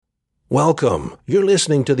Welcome. You're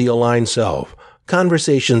listening to The Aligned Self,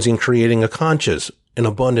 Conversations in Creating a Conscious and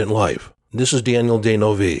Abundant Life. This is Daniel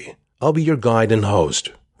Denovi. I'll be your guide and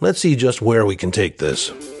host. Let's see just where we can take this.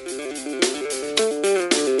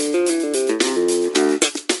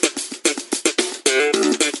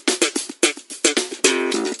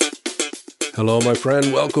 Hello, my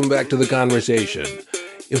friend. Welcome back to the conversation.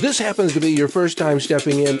 If this happens to be your first time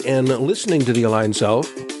stepping in and listening to The Aligned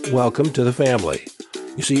Self, welcome to the family.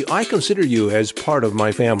 You see, I consider you as part of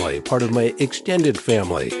my family, part of my extended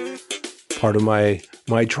family, part of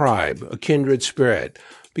my tribe, a kindred spirit,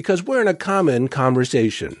 because we're in a common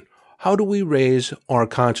conversation. How do we raise our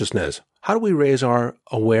consciousness? How do we raise our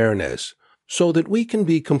awareness so that we can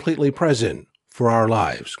be completely present for our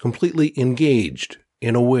lives, completely engaged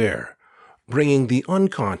and aware, bringing the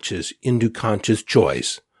unconscious into conscious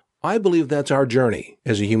choice? I believe that's our journey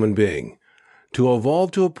as a human being. To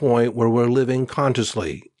evolve to a point where we're living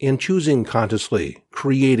consciously and choosing consciously,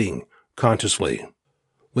 creating consciously.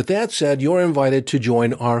 With that said, you're invited to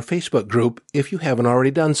join our Facebook group if you haven't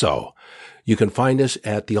already done so. You can find us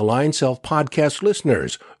at the Aligned Self Podcast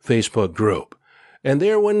Listeners Facebook group. And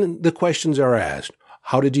there, when the questions are asked,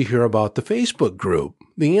 how did you hear about the Facebook group?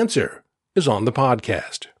 The answer is on the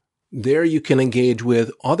podcast. There you can engage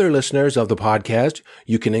with other listeners of the podcast.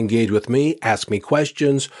 You can engage with me, ask me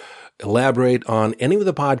questions, elaborate on any of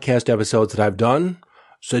the podcast episodes that I've done,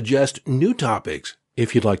 suggest new topics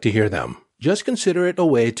if you'd like to hear them. Just consider it a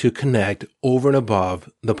way to connect over and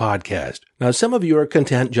above the podcast. Now, some of you are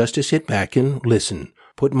content just to sit back and listen,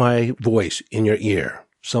 put my voice in your ear.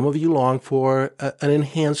 Some of you long for an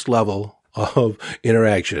enhanced level of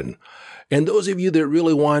interaction. And those of you that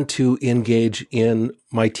really want to engage in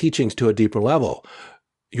my teachings to a deeper level,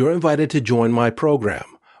 you're invited to join my program,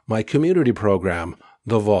 my community program,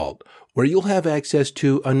 The Vault, where you'll have access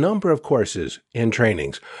to a number of courses and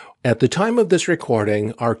trainings. At the time of this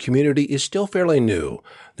recording, our community is still fairly new.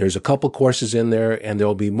 There's a couple courses in there, and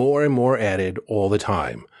there'll be more and more added all the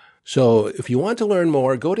time. So if you want to learn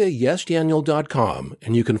more, go to yesdaniel.com,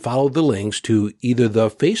 and you can follow the links to either the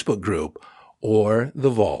Facebook group or The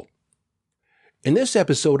Vault. In this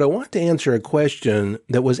episode, I want to answer a question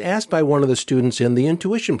that was asked by one of the students in the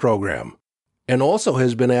intuition program, and also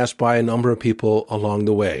has been asked by a number of people along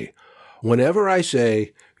the way. Whenever I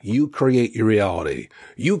say, you create your reality,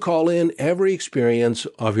 you call in every experience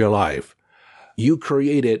of your life, you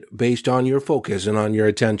create it based on your focus and on your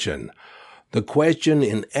attention, the question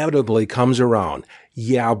inevitably comes around,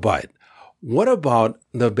 yeah, but what about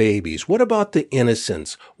the babies? What about the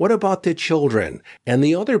innocents? What about the children and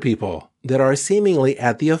the other people that are seemingly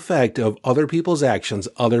at the effect of other people's actions,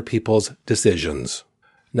 other people's decisions?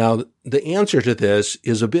 Now, the answer to this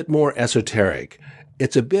is a bit more esoteric.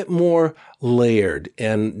 It's a bit more layered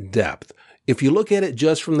and depth. If you look at it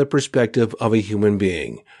just from the perspective of a human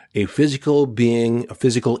being, a physical being, a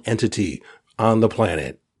physical entity on the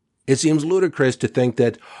planet, it seems ludicrous to think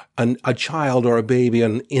that a child or a baby,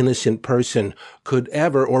 an innocent person, could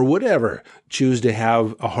ever or would ever choose to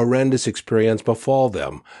have a horrendous experience befall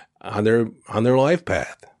them on their life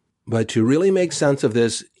path. But to really make sense of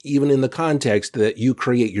this, even in the context that you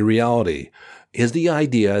create your reality, is the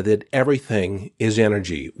idea that everything is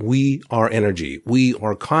energy. We are energy. We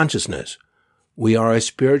are consciousness. We are a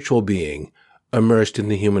spiritual being immersed in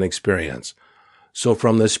the human experience. So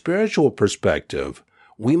from the spiritual perspective,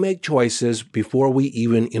 we make choices before we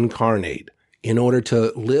even incarnate in order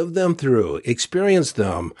to live them through, experience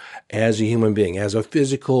them as a human being, as a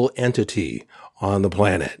physical entity on the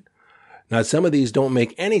planet. Now, some of these don't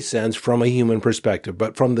make any sense from a human perspective,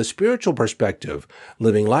 but from the spiritual perspective,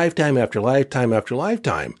 living lifetime after lifetime after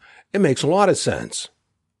lifetime, it makes a lot of sense.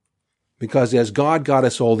 Because as God got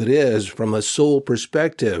us all that is, from a soul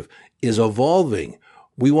perspective, is evolving,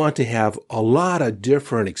 we want to have a lot of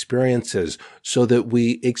different experiences so that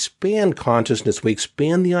we expand consciousness, we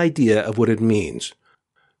expand the idea of what it means.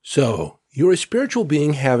 So, you're a spiritual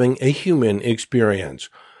being having a human experience.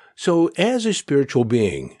 So, as a spiritual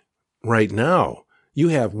being, right now, you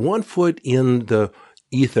have 1 foot in the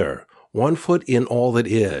ether, 1 foot in all that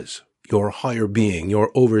is, your higher being,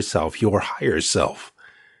 your overself, your higher self,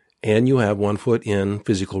 and you have 1 foot in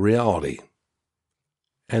physical reality.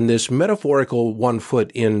 And this metaphorical 1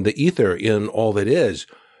 foot in the ether, in all that is,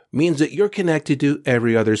 means that you're connected to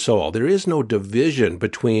every other soul. There is no division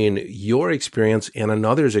between your experience and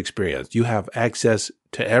another's experience. You have access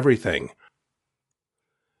to everything.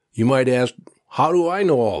 You might ask, how do I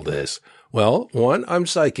know all this? Well, one, I'm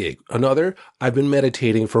psychic. Another, I've been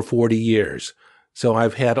meditating for 40 years. So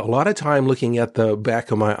I've had a lot of time looking at the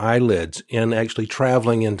back of my eyelids and actually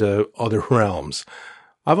traveling into other realms.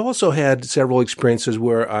 I've also had several experiences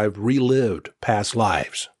where I've relived past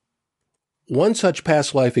lives. One such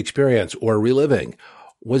past life experience, or reliving,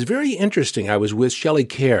 was very interesting. I was with Shelley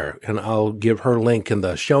Kerr, and I'll give her link in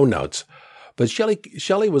the show notes. But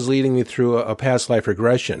Shelley was leading me through a past life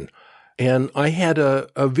regression, and I had a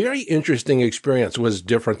very interesting experience. It was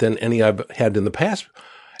different than any I've had in the past.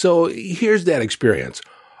 So here's that experience.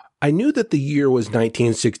 I knew that the year was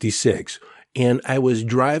 1966, and I was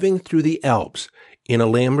driving through the Alps in a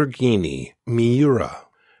Lamborghini Miura.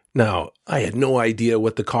 Now, I had no idea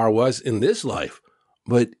what the car was in this life,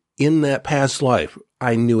 but in that past life,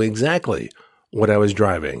 I knew exactly what I was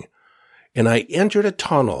driving. And I entered a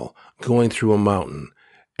tunnel going through a mountain,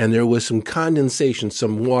 and there was some condensation,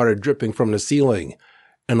 some water dripping from the ceiling,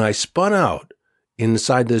 and I spun out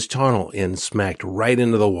inside this tunnel and smacked right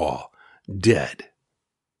into the wall, dead.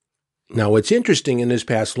 Now, what's interesting in this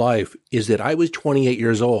past life is that I was 28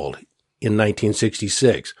 years old in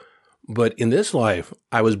 1966, but in this life,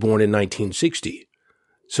 I was born in 1960.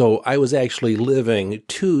 So I was actually living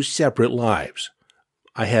two separate lives.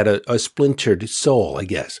 I had a splintered soul, I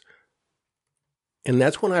guess. And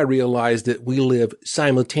that's when I realized that we live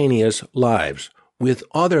simultaneous lives with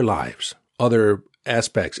other lives, other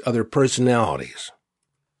aspects, other personalities.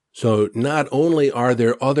 So not only are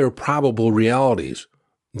there other probable realities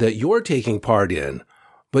that you're taking part in,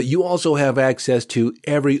 but you also have access to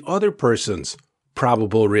every other person's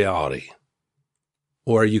probable reality.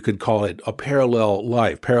 Or you could call it a parallel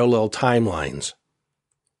life, parallel timelines.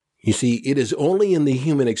 You see, it is only in the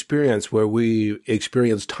human experience where we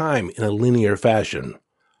experience time in a linear fashion.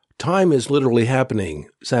 Time is literally happening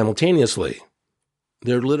simultaneously.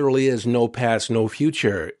 There literally is no past, no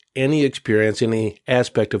future. Any experience, any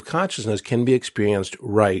aspect of consciousness can be experienced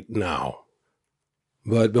right now.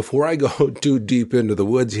 But before I go too deep into the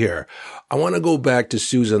woods here, I want to go back to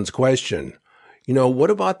Susan's question. What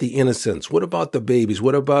about the innocents? What about the babies?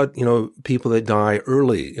 What about, people that die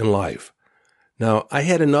early in life? Now, I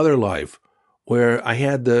had another life where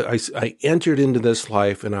I entered into this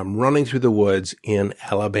life and I'm running through the woods in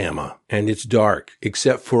Alabama and it's dark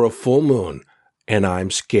except for a full moon and I'm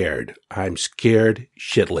scared. I'm scared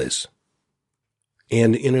shitless.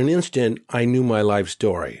 And in an instant, I knew my life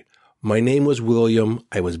story. My name was William.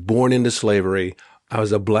 I was born into slavery. I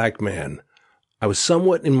was a black man. I was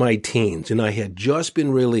somewhat in my teens and I had just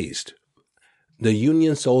been released. The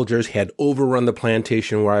Union soldiers had overrun the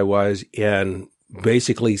plantation where I was and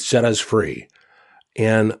basically set us free.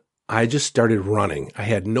 And I just started running. I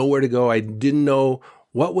had nowhere to go. I didn't know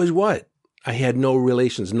what was what. I had no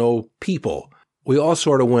relations, no people. We all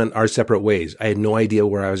sort of went our separate ways. I had no idea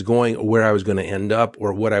where I was going or where I was going to end up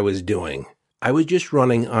or what I was doing. I was just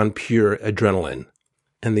running on pure adrenaline.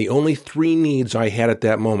 And the only three needs I had at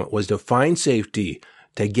that moment was to find safety,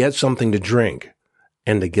 to get something to drink,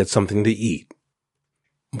 and to get something to eat.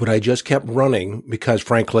 But I just kept running because,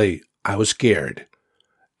 frankly, I was scared.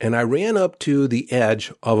 And I ran up to the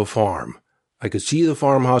edge of a farm. I could see the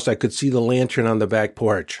farmhouse. I could see the lantern on the back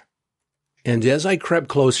porch. And as I crept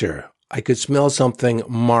closer, I could smell something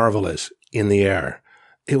marvelous in the air.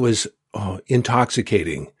 It was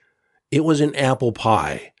intoxicating. It was an apple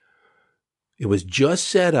pie. It was just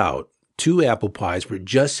set out. 2 apple pies were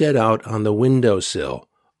just set out on the windowsill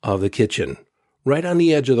of the kitchen, right on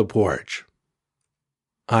the edge of the porch.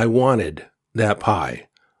 I wanted that pie.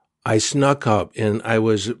 I snuck up and I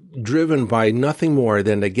was driven by nothing more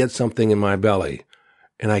than to get something in my belly.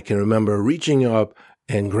 And I can remember reaching up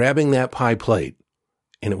and grabbing that pie plate.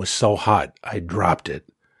 And it was so hot, I dropped it,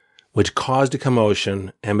 which caused a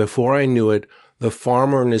commotion. And before I knew it, the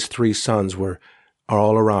farmer and his 3 sons were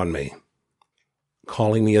all around me,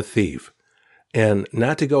 calling me a thief. And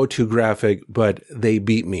not to go too graphic, but they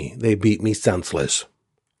beat me. They beat me senseless.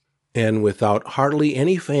 And without hardly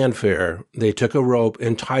any fanfare, they took a rope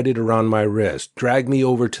and tied it around my wrist, dragged me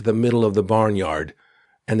over to the middle of the barnyard,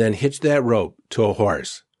 and then hitched that rope to a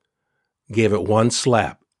horse. Gave it one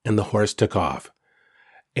slap, and the horse took off.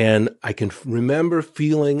 And I can remember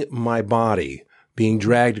feeling my body being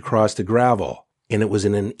dragged across the gravel, and it was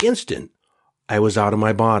in an instant I was out of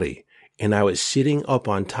my body, and I was sitting up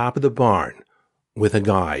on top of the barn with a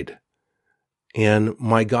guide. And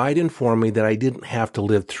my guide informed me that I didn't have to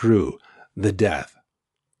live through the death.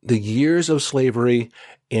 The years of slavery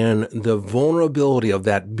and the vulnerability of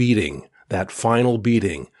that beating, that final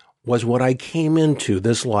beating, was what I came into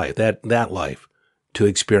this life, that life, to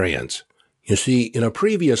experience. You see, in a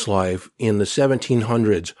previous life, in the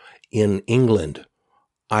 1700s in England,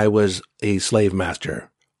 I was a slave master.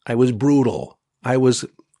 I was brutal. I was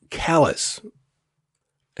callous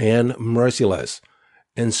and merciless.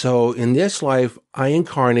 And so in this life, I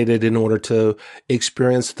incarnated in order to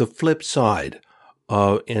experience the flip side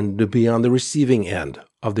and to be on the receiving end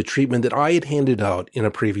of the treatment that I had handed out in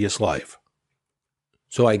a previous life.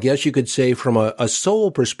 So I guess you could say from a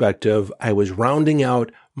soul perspective, I was rounding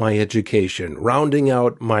out my education, rounding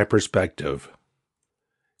out my perspective.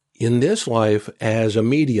 In this life, as a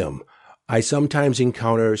medium, I sometimes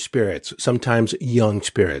encounter spirits, sometimes young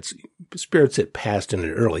spirits, spirits that passed in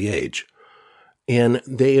an early age. And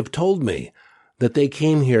they have told me that they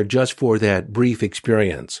came here just for that brief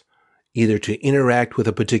experience, either to interact with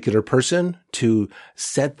a particular person, to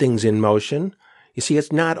set things in motion. You see,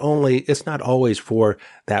 it's not always for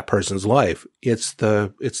that person's life. It's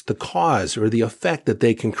the cause or the effect that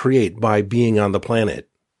they can create by being on the planet.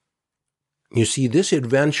 You see, this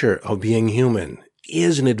adventure of being human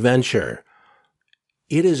is an adventure.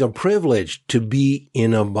 It is a privilege to be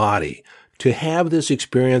in a body, to have this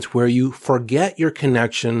experience where you forget your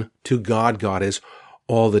connection to God, Goddess,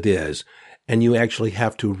 all that is, and you actually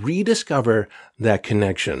have to rediscover that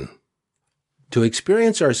connection. To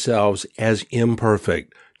experience ourselves as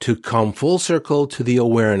imperfect, to come full circle to the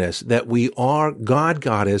awareness that we are God,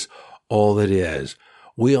 Goddess, all that is.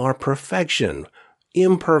 We are perfection,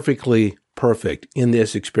 imperfectly perfect in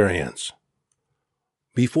this experience.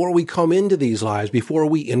 Before we come into these lives, before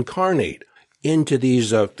we incarnate into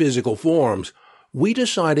these physical forms, we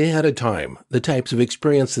decide ahead of time the types of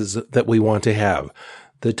experiences that we want to have,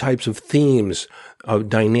 the types of themes, of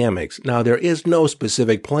dynamics. Now, there is no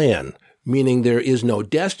specific plan, meaning there is no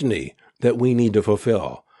destiny that we need to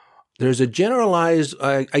fulfill. There's a generalized,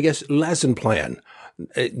 lesson plan,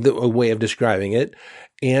 a way of describing it.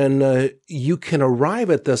 And you can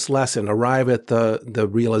arrive at this lesson, arrive at the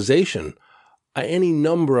realization, any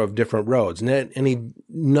number of different roads, any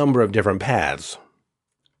number of different paths.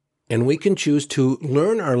 And we can choose to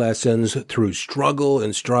learn our lessons through struggle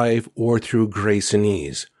and strife or through grace and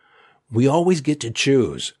ease. We always get to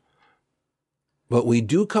choose. But we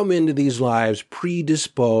do come into these lives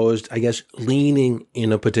predisposed, leaning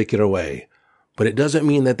in a particular way. But it doesn't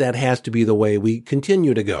mean that has to be the way we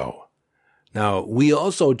continue to go. Now, we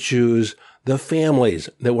also choose the families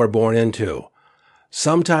that we're born into.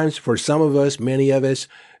 Sometimes, for some of us, many of us,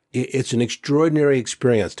 it's an extraordinary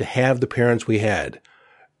experience to have the parents we had.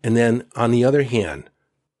 And then, on the other hand,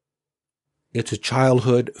 it's a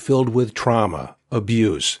childhood filled with trauma,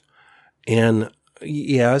 abuse. And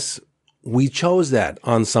yes, we chose that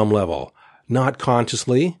on some level, not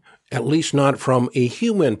consciously, at least not from a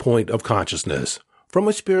human point of consciousness, from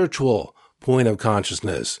a spiritual point of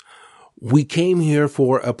consciousness. We came here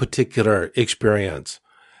for a particular experience.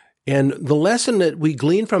 And the lesson that we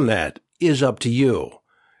glean from that is up to you.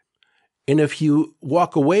 And if you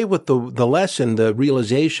walk away with the lesson, the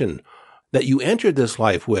realization that you entered this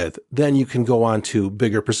life with, then you can go on to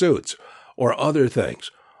bigger pursuits or other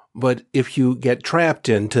things. But if you get trapped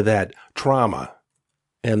into that trauma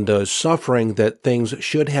and the suffering that things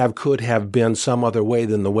could have been some other way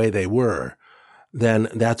than the way they were, then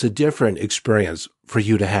that's a different experience for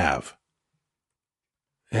you to have.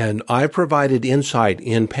 And I provided insight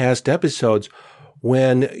in past episodes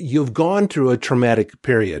when you've gone through a traumatic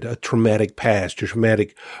period, a traumatic past, a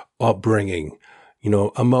traumatic upbringing,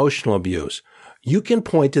 emotional abuse. You can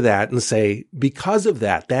point to that and say, because of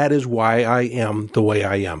that, that is why I am the way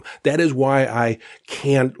I am. That is why I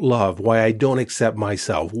can't love, why I don't accept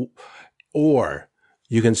myself. Or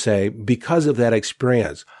you can say, because of that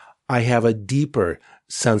experience, I have a deeper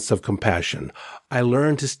sense of compassion. I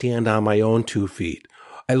learned to stand on my own 2 feet.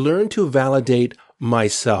 I learned to validate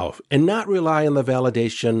myself and not rely on the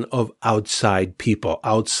validation of outside people,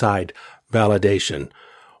 outside validation.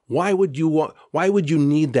 Why would you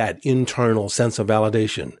need that internal sense of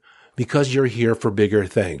validation? Because you're here for bigger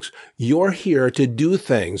things. You're here to do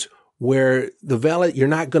things where you're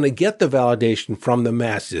not going to get the validation from the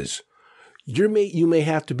masses. You may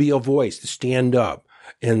have to be a voice to stand up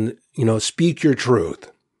and, speak your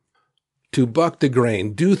truth, to buck the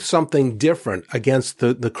grain, do something different against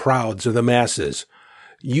the crowds or the masses.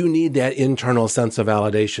 You need that internal sense of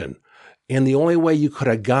validation. And the only way you could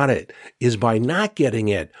have got it is by not getting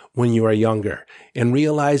it when you were younger and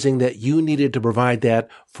realizing that you needed to provide that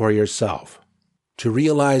for yourself. To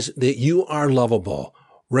realize that you are lovable,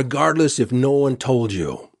 regardless if no one told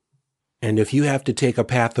you. And if you have to take a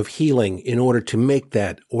path of healing in order to make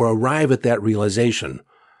that or arrive at that realization,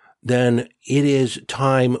 then it is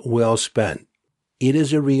time well spent. It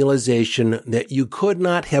is a realization that you could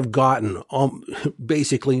not have gotten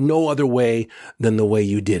basically no other way than the way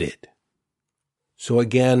you did it. So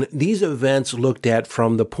again, these events looked at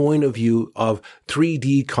from the point of view of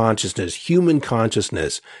 3D consciousness, human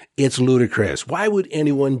consciousness, it's ludicrous. Why would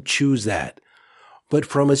anyone choose that? But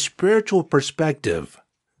from a spiritual perspective,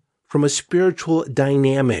 from a spiritual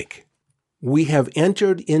dynamic, we have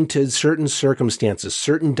entered into certain circumstances,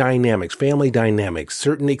 certain dynamics, family dynamics,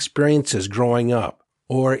 certain experiences growing up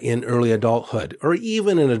or in early adulthood or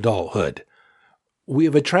even in adulthood. We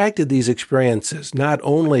have attracted these experiences not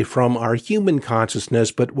only from our human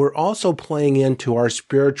consciousness, but we're also playing into our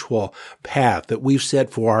spiritual path that we've set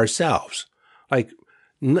for ourselves. Like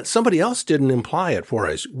somebody else didn't imply it for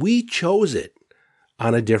us. We chose it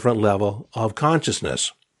on a different level of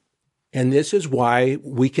consciousness. And this is why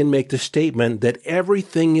we can make the statement that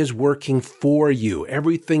everything is working for you.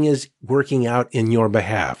 Everything is working out in your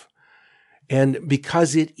behalf. And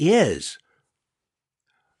because it is,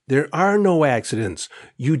 there are no accidents.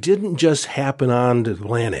 You didn't just happen on the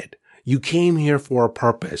planet. You came here for a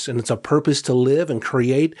purpose, and it's a purpose to live and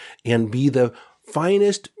create and be the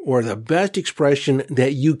finest or the best expression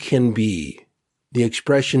that you can be, the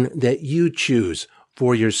expression that you choose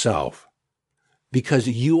for yourself. Because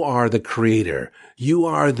you are the creator. You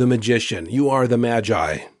are the magician. You are the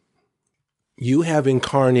magi. You have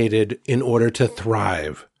incarnated in order to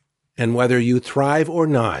thrive. And whether you thrive or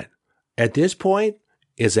not, at this point,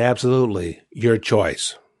 is absolutely your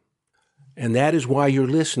choice. And that is why you're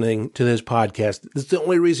listening to this podcast. It's the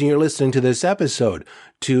only reason you're listening to this episode,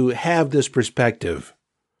 to have this perspective.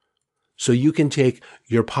 So you can take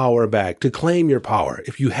your power back, to claim your power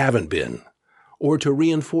if you haven't been, or to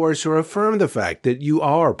reinforce or affirm the fact that you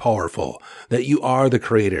are powerful, that you are the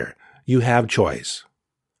creator, you have choice,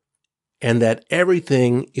 and that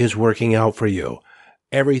everything is working out for you.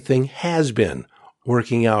 Everything has been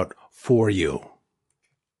working out for you.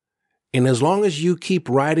 And as long as you keep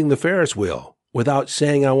riding the Ferris wheel without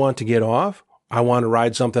saying, I want to get off, I want to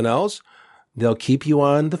ride something else, they'll keep you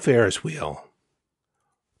on the Ferris wheel.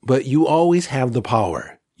 But you always have the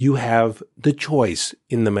power. You have the choice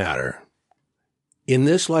in the matter. In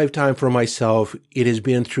this lifetime for myself, it has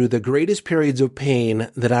been through the greatest periods of pain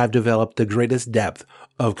that I've developed the greatest depth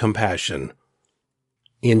of compassion.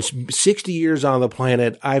 In 60 years on the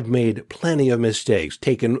planet, I've made plenty of mistakes,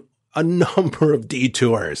 taken a number of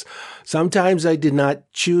detours. Sometimes I did not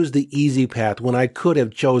choose the easy path when I could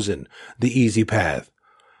have chosen the easy path.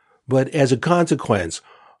 But as a consequence,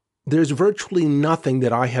 there's virtually nothing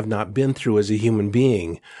that I have not been through as a human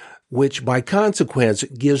being, which by consequence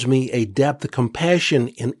gives me a depth of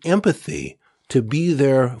compassion and empathy to be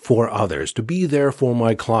there for others, to be there for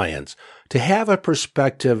my clients, to have a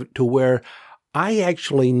perspective to where I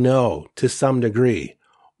actually know to some degree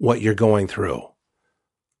what you're going through.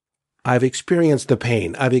 I've experienced the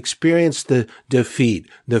pain. I've experienced the defeat,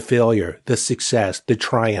 the failure, the success, the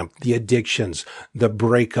triumph, the addictions, the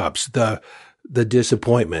breakups, the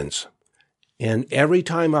disappointments. And every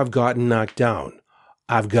time I've gotten knocked down,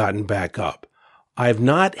 I've gotten back up. I've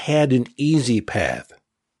not had an easy path,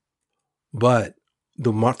 but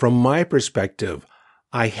from my perspective,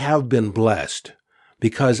 I have been blessed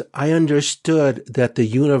because I understood that the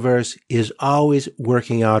universe is always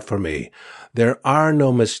working out for me. There are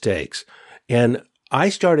no mistakes. And I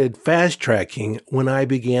started fast-tracking when I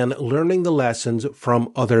began learning the lessons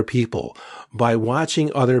from other people by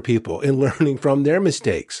watching other people and learning from their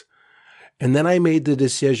mistakes. And then I made the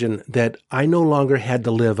decision that I no longer had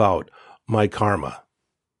to live out my karma.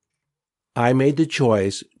 I made the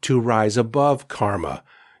choice to rise above karma.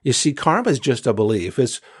 You see, karma is just a belief.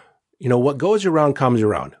 It's, what goes around comes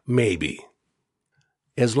around. Maybe.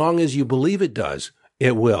 As long as you believe it does,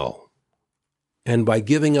 it will. And by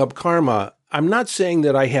giving up karma, I'm not saying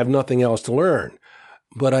that I have nothing else to learn,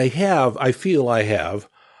 but I feel I have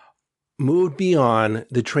moved beyond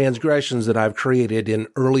the transgressions that I've created in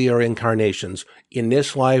earlier incarnations, in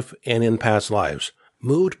this life and in past lives,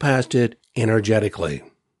 moved past it energetically.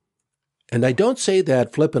 And I don't say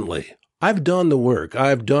that flippantly. I've done the work.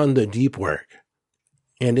 I've done the deep work.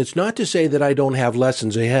 And it's not to say that I don't have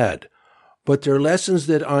lessons ahead, but they're lessons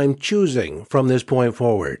that I'm choosing from this point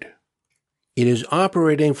forward. It is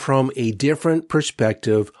operating from a different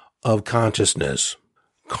perspective of consciousness.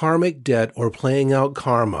 Karmic debt or playing out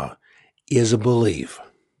karma is a belief.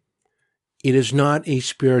 It is not a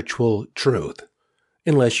spiritual truth,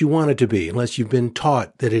 unless you want it to be, unless you've been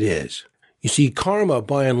taught that it is. You see, karma,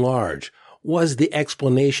 by and large, was the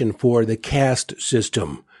explanation for the caste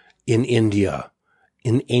system in India,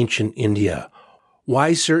 in ancient India,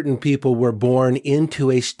 why certain people were born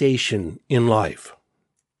into a station in life.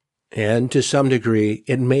 And to some degree,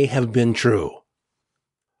 it may have been true.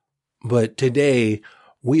 But today,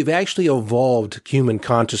 We've actually evolved human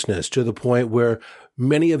consciousness to the point where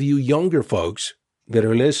many of you younger folks that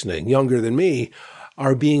are listening, younger than me,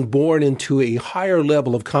 are being born into a higher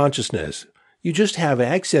level of consciousness. You just have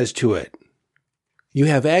access to it. You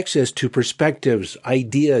have access to perspectives,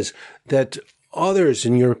 ideas that others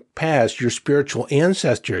in your past, your spiritual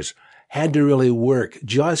ancestors, had to really work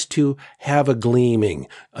just to have a gleaming,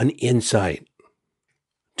 an insight.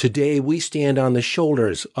 Today, we stand on the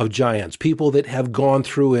shoulders of giants, people that have gone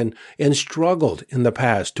through and struggled in the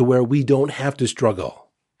past to where we don't have to struggle.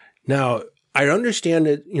 Now, I understand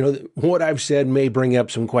that, what I've said may bring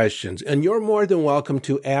up some questions, and you're more than welcome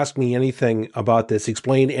to ask me anything about this,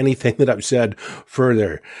 explain anything that I've said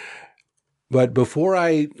further. But before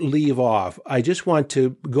I leave off, I just want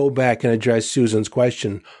to go back and address Susan's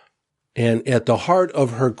question. And at the heart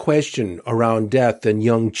of her question around death and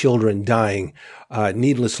young children dying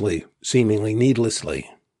needlessly, seemingly needlessly,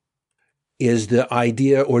 is the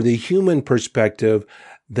idea or the human perspective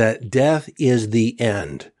that death is the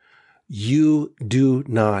end. You do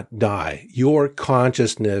not die. Your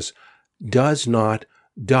consciousness does not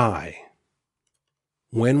die.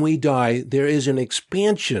 When we die, there is an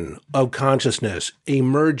expansion of consciousness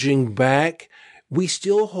emerging back. We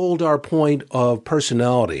still hold our point of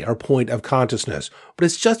personality, our point of consciousness, but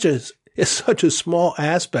it's such a small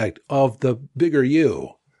aspect of the bigger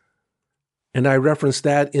you. And I referenced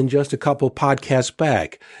that in just a couple podcasts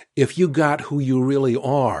back. If you got who you really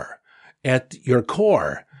are at your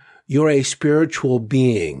core, you're a spiritual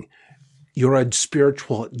being. You're a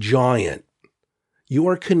spiritual giant. You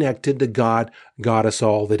are connected to God, Goddess,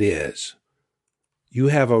 all that is. You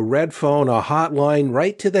have a red phone, a hotline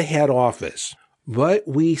right to the head office, but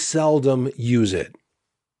we seldom use it.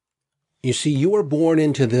 You see, you were born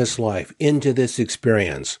into this life, into this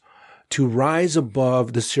experience, to rise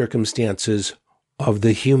above the circumstances of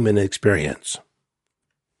the human experience,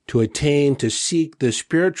 to attain, to seek the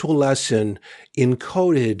spiritual lesson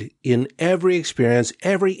encoded in every experience,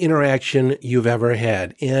 every interaction you've ever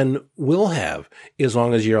had and will have as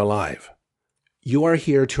long as you're alive. You are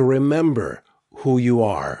here to remember who you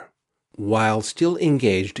are while still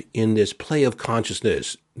engaged in this play of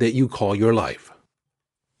consciousness that you call your life.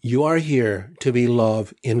 You are here to be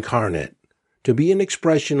love incarnate, to be an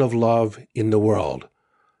expression of love in the world,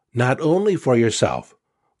 not only for yourself,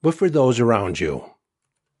 but for those around you.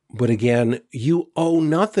 But again, you owe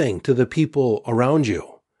nothing to the people around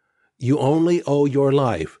you. You only owe your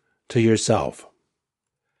life to yourself.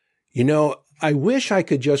 I wish I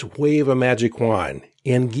could just wave a magic wand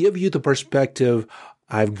and give you the perspective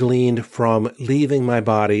I've gleaned from leaving my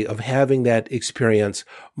body, of having that experience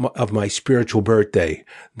of my spiritual birthday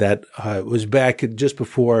that was back just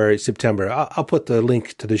before September. I'll put the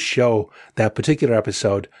link to the show, that particular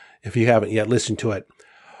episode, if you haven't yet listened to it.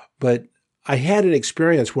 But I had an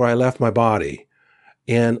experience where I left my body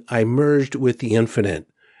and I merged with the infinite.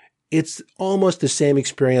 It's almost the same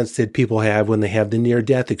experience that people have when they have the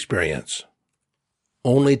near-death experience,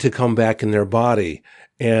 only to come back in their body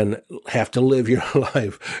and have to live your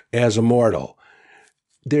life as a mortal.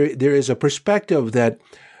 There is a perspective that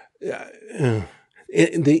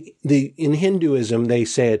in Hinduism, they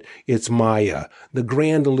say it's Maya, the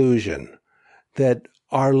grand illusion, that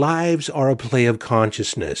our lives are a play of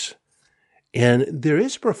consciousness. And there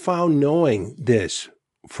is profound knowing this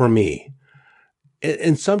for me.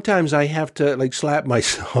 And sometimes I have to slap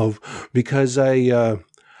myself because how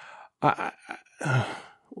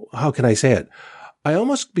can I say it? I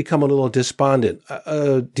almost become a little despondent,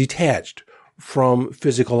 detached from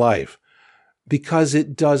physical life because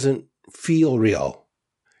it doesn't feel real.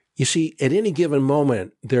 You see, at any given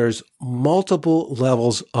moment, there's multiple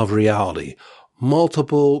levels of reality,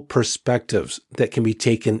 multiple perspectives that can be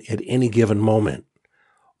taken at any given moment,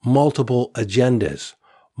 multiple agendas,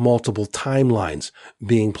 multiple timelines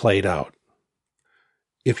being played out.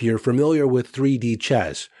 If you're familiar with 3D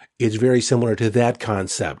chess, it's very similar to that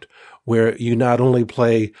concept, where you not only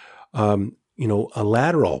play, a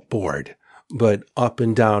lateral board, but up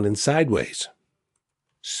and down and sideways.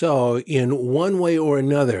 So in one way or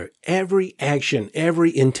another, every action,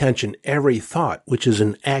 every intention, every thought, which is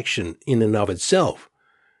an action in and of itself,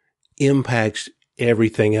 impacts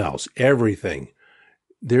everything else, everything.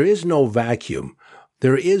 There is no vacuum.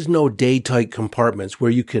 There is no day-tight compartments where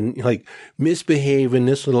you can misbehave in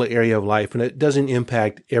this little area of life and it doesn't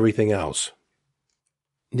impact everything else.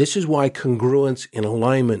 This is why congruence and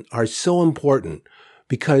alignment are so important,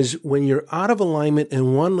 because when you're out of alignment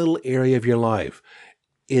in one little area of your life,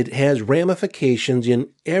 it has ramifications in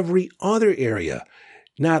every other area,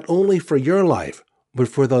 not only for your life, but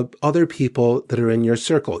for the other people that are in your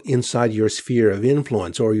circle, inside your sphere of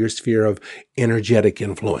influence or your sphere of energetic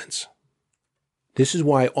influence. This is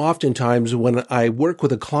why oftentimes when I work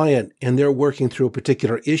with a client and they're working through a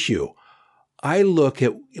particular issue, I look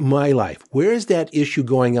at my life. Where is that issue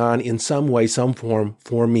going on in some way, some form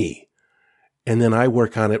for me? And then I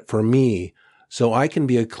work on it for me so I can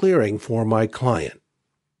be a clearing for my client.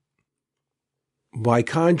 By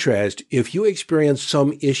contrast, if you experience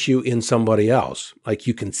some issue in somebody else, like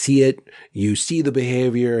you can see it, you see the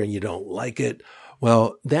behavior and you don't like it,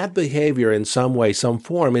 well, that behavior in some way, some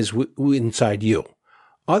form is inside you.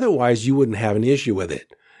 Otherwise, you wouldn't have an issue with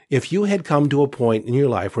it. If you had come to a point in your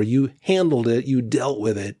life where you handled it, you dealt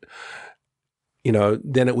with it,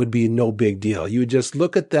 then it would be no big deal. You would just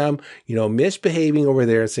look at them, misbehaving over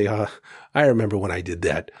there and say, I remember when I did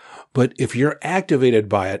that. But if you're activated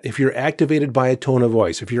by it, if you're activated by a tone of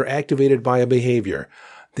voice, if you're activated by a behavior,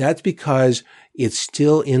 that's because it's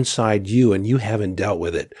still inside you and you haven't dealt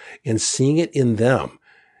with it. And seeing it in them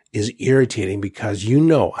is irritating because you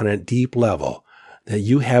know on a deep level that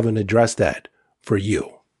you haven't addressed that for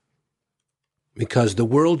you. Because the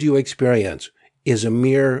world you experience is a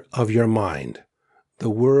mirror of your mind. The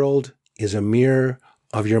world is a mirror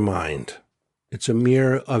of your mind. It's a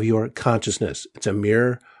mirror of your consciousness. It's a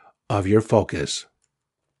mirror of your focus.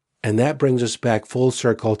 And that brings us back full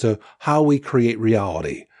circle to how we create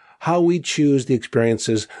reality, how we choose the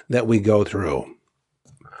experiences that we go through.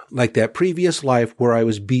 Like that previous life where I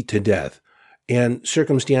was beat to death, and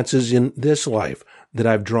circumstances in this life that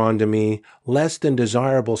I've drawn to me, less than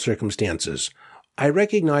desirable circumstances. I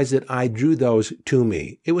recognize that I drew those to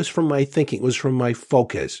me. It was from my thinking. It was from my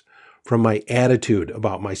focus, from my attitude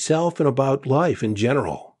about myself and about life in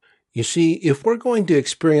general. You see, if we're going to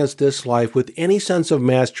experience this life with any sense of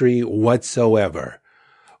mastery whatsoever,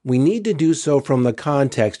 we need to do so from the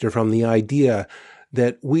context or from the idea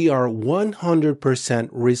that we are 100%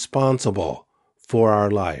 responsible for our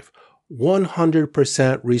life,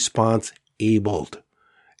 100% response-abled,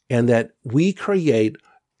 and that we create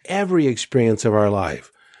every experience of our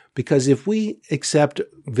life. Because if we accept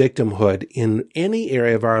victimhood in any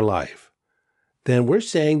area of our life, then we're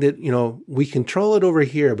saying that, we control it over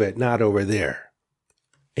here, but not over there.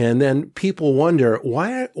 And then people wonder,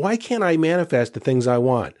 why can't I manifest the things I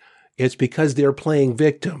want? It's because they're playing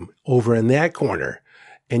victim over in that corner.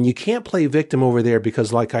 And you can't play victim over there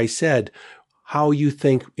because, like I said, how you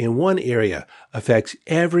think in one area affects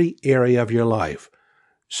every area of your life.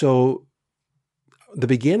 So the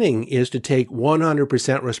beginning is to take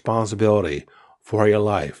 100% responsibility for your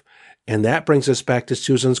life. And that brings us back to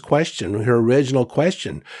Susan's question, her original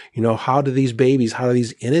question. How do these babies, how do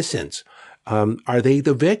these innocents, are they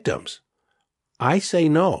the victims? I say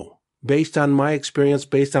no. Based on my experience,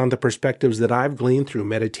 based on the perspectives that I've gleaned through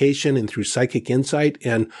meditation and through psychic insight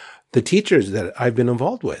and the teachers that I've been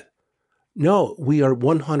involved with. No, we are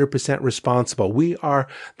 100% responsible. We are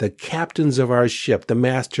the captains of our ship, the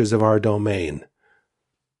masters of our domain.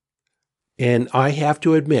 And I have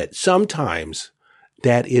to admit, sometimes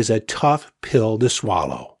that is a tough pill to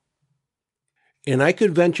swallow. And I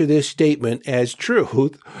could venture this statement as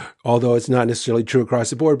truth, although it's not necessarily true across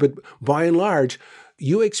the board, but by and large,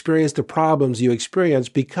 you experience the problems you experience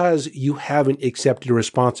because you haven't accepted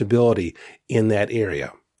responsibility in that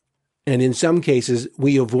area. And in some cases,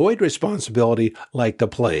 we avoid responsibility like the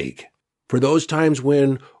plague. For those times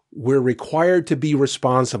when we're required to be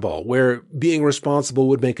responsible, where being responsible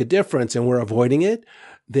would make a difference and we're avoiding it,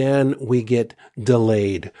 then we get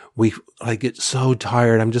delayed. I get so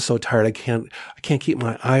tired. I'm just so tired. I can't keep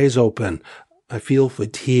my eyes open. I feel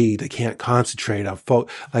fatigued. I can't concentrate.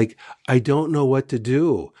 I don't know what to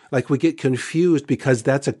do. We get confused because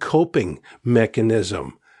that's a coping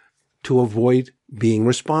mechanism to avoid being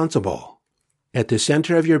responsible. At the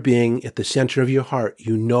center of your being, at the center of your heart,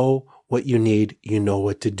 you know what you need. You know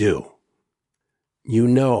what to do. You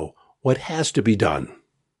know what has to be done.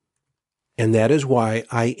 And that is why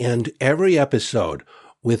I end every episode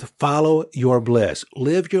with follow your bliss.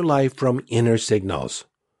 Live your life from inner signals.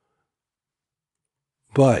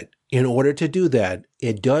 But in order to do that,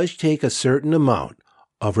 it does take a certain amount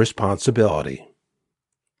of responsibility.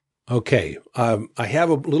 Okay, I have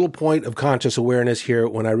a little point of conscious awareness here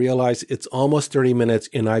when I realize it's almost 30 minutes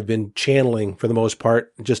and I've been channeling, for the most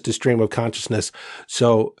part, just a stream of consciousness.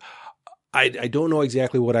 So I don't know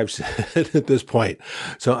exactly what I've said at this point.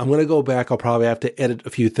 So I'm going to go back. I'll probably have to edit a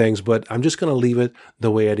few things, but I'm just going to leave it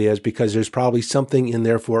the way it is because there's probably something in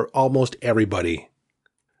there for almost everybody.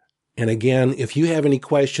 And again, if you have any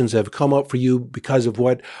questions that have come up for you because of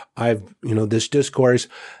what this discourse,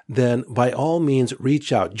 then by all means,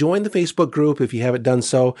 reach out. Join the Facebook group if you haven't done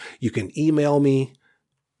so. You can email me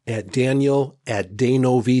at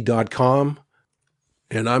daniel@danovi.com.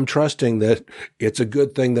 And I'm trusting that it's a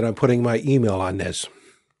good thing that I'm putting my email on this.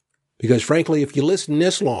 Because frankly, if you listen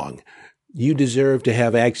this long, you deserve to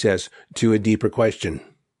have access to a deeper question.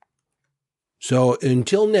 So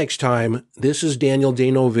until next time, this is Daniel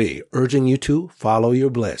Danovi urging you to follow your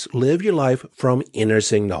bliss, live your life from inner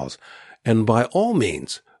signals, and by all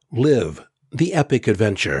means, live the epic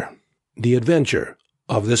adventure, the adventure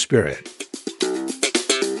of the spirit.